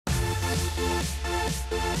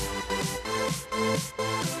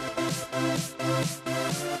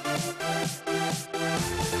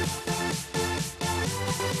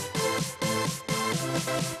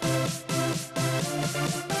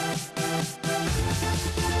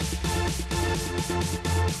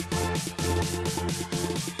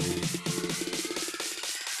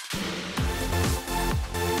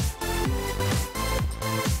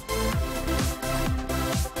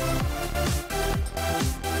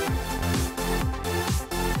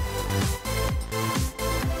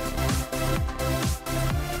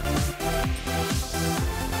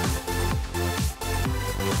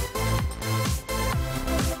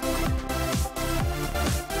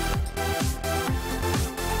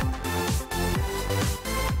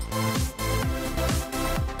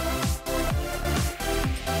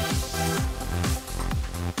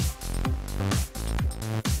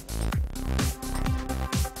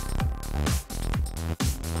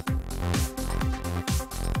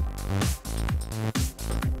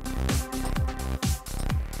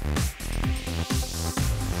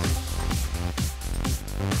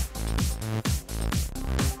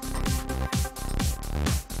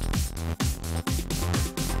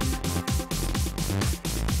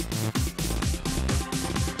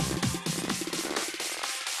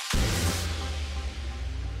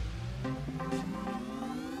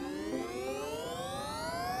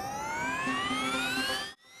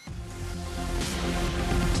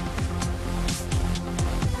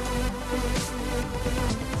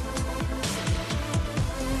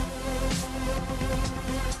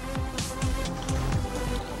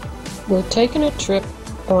We're taking a trip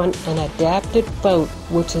on an adapted boat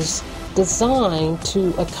which is designed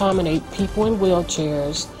to accommodate people in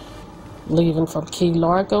wheelchairs, leaving from Key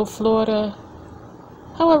Largo, Florida.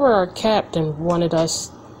 However, our captain wanted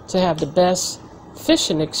us to have the best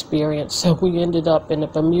fishing experience, so we ended up in the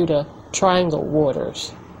Bermuda Triangle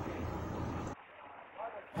waters.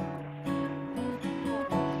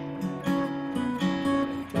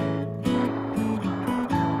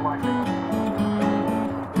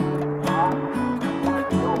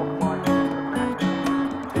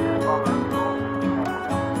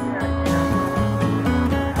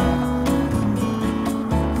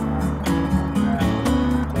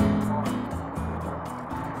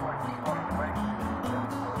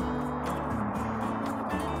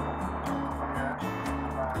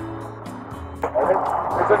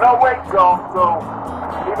 It's a no-wake zone, so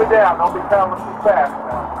keep it down. Don't be paddling too fast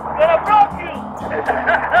now. Then I broke you!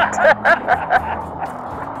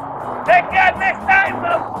 Take that next time,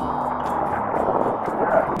 though!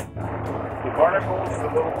 The barnacles, the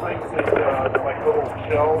little things that, like little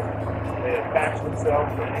shells, they attach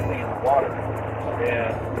themselves to anything in the water.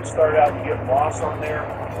 And we start out to get moss on there,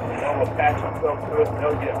 and they'll attach themselves to it, and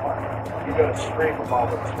they'll get hard. You gotta scrape them all,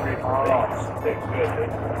 but scrape them off. They're good.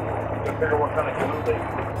 To figure what kind of glue they use.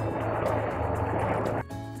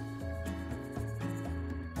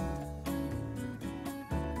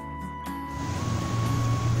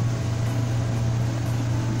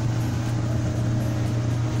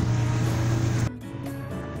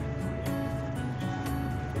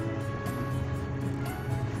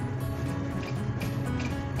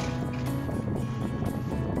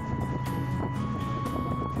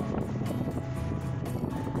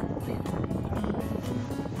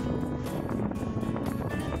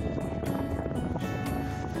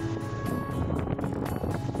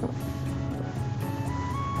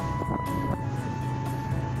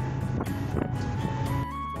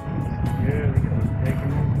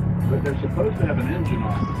 But they're supposed to have an engine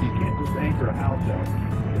on it. You can't just anchor a house out.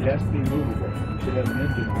 It has to be movable. You should have an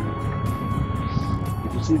engine on it. You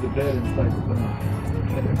can see the bed inside the boat.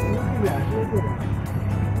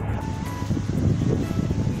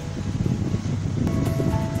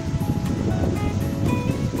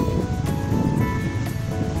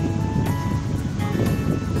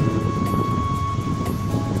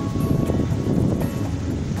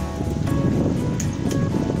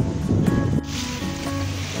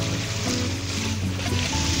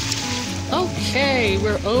 Okay,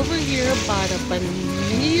 we're over here by the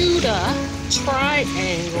Bermuda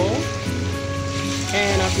Triangle,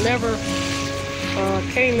 and I've never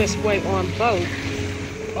came this way on boat.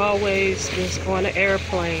 Always was on an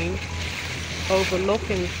airplane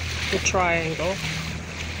overlooking the triangle.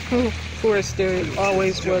 Of course, there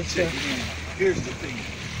always was the... Here's the thing.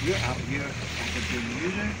 You're out here at the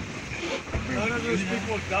Bermuda. None of those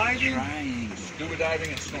people diving? Triangle. Scuba diving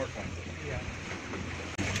and snorkeling.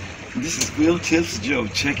 This is WheelTips Joe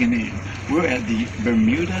checking in. We're at the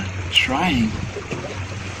Bermuda Triangle.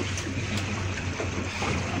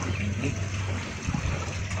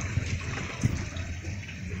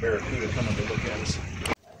 barracuda coming to look at us.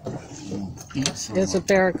 There's a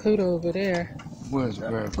barracuda over there. Where's the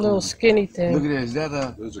barracuda? Little skinny thing. Look at that. Is that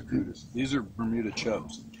a... Those are cudas. These are Bermuda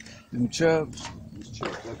chubs. Them chubs? These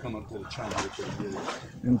chubs, they'll come up to the chum which they get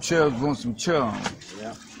it. Them chubs want some chum.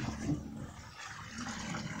 Yeah.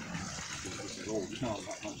 This is old chum,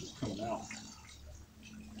 not much is coming out.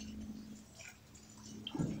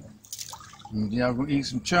 Y'all gonna eat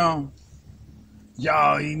some chum?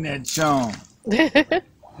 Y'all eating that chum.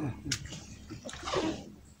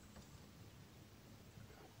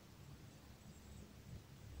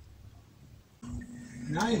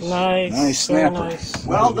 Nice. Nice. Nice Very snapper. nice.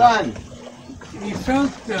 Well done. He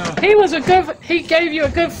felt, He was a good. He gave you a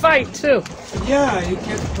good fight too. yeah, he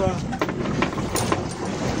kept moving.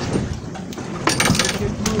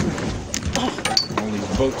 All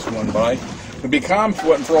these boats went by. It'd be calm if it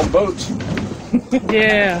wasn't for all the boats.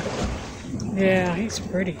 Yeah. Yeah, he's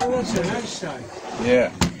pretty. Oh, that's a nice size.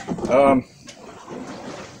 Yeah.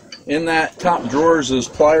 In that top drawers is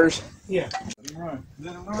pliers. Yeah. Let him run.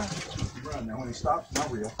 Let him run. Run. Now when he stops,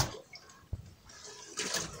 not real.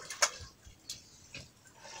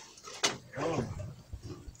 Oh.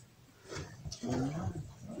 When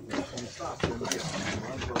he stops, then we get him.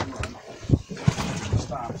 Run. When he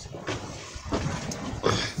stops.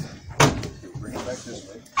 Bring it back this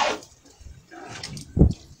way.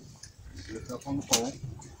 Lift up on the pole.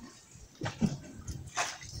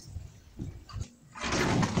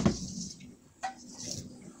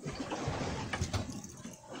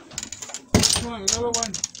 Come on, another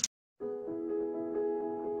one.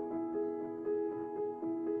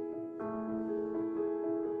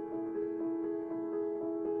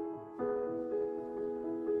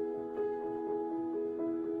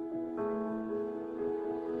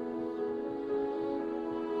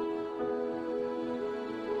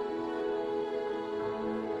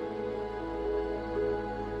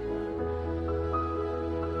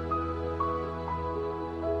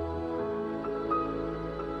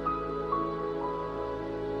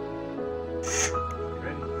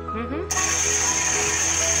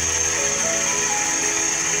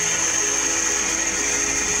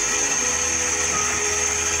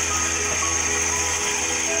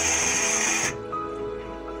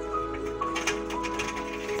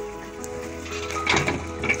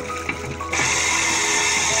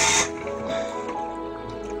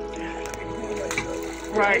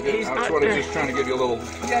 Right. He's That's not what there. he's just trying to give you a little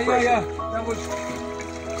Yeah. That was.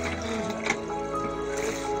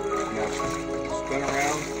 Now, spin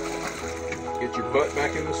around. Get your butt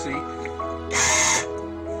back in the seat.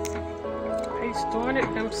 He's doing it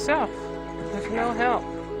himself. There's no help.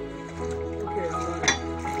 Okay,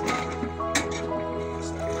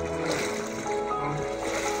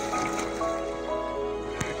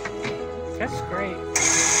 That's great.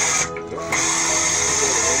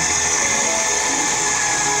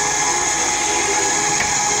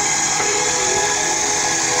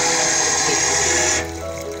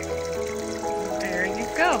 There you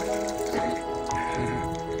go.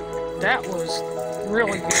 That was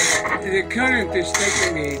really good. the current is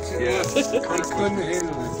taking me. Yeah. I couldn't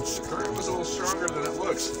handle it. The current was a little stronger than it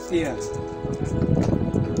looks. Yeah.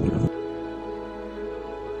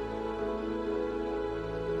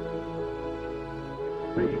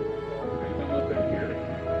 Come up in here.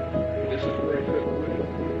 This is where I put Woody.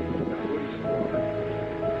 Woody's water.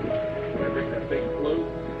 When I bring that big float,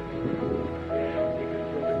 and you can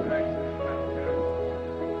throw it back to the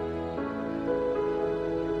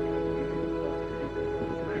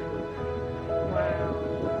Wow.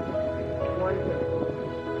 Wonderful.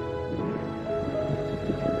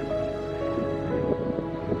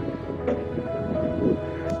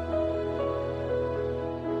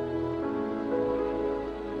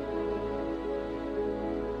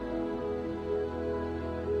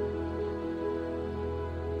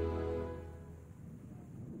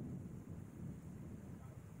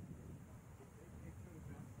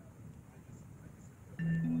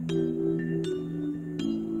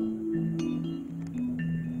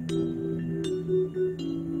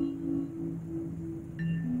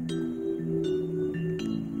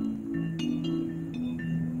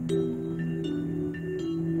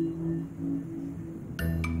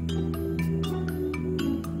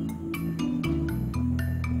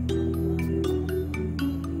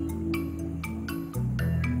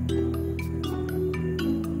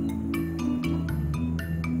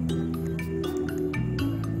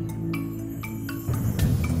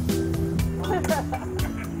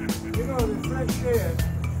 You know, the fresh air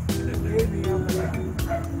gave me up there.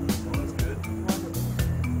 That's good.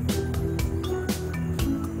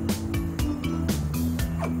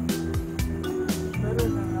 Better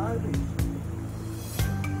than Arby's.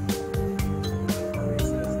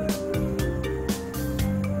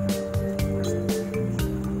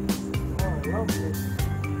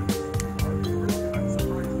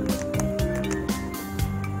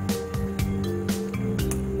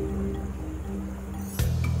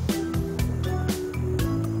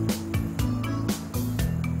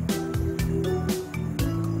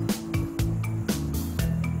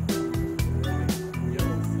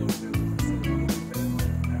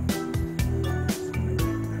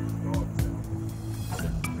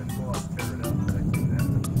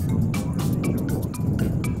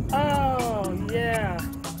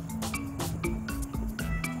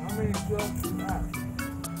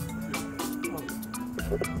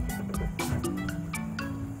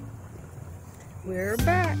 We're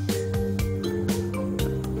back.